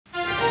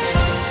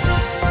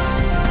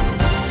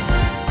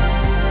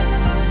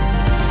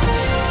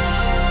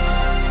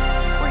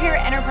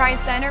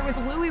Enterprise Center with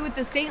Louie with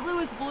the St.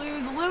 Louis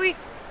Blues. Louie,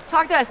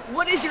 talk to us.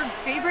 What is your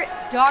favorite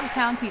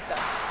Dogtown pizza?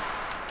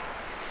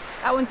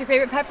 That one's your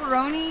favorite?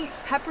 Pepperoni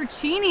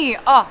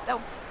Peppercini. Oh,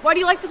 why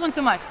do you like this one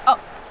so much? Oh.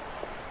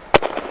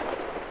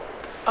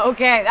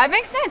 Okay, that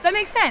makes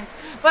sense,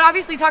 But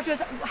obviously talk to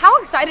us,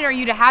 how excited are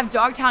you to have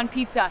Dogtown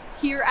Pizza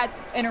here at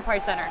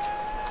Enterprise Center?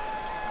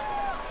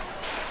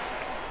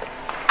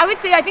 I would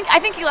say, I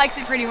think he likes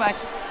it pretty much.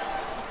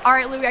 All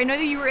right, Louie, I know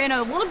that you were in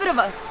a little bit of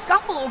a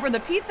scuffle over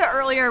the pizza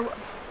earlier.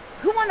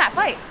 Who won that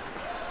fight?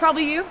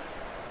 Probably you?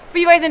 But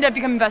you guys ended up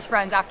becoming best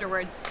friends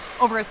afterwards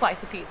over a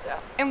slice of pizza.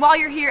 And while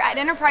you're here at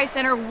Enterprise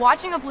Center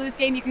watching a Blues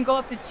game, you can go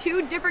up to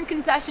 2 different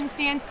concession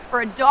stands for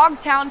a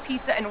Dogtown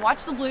Pizza and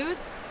watch the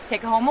Blues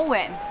take home a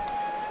win.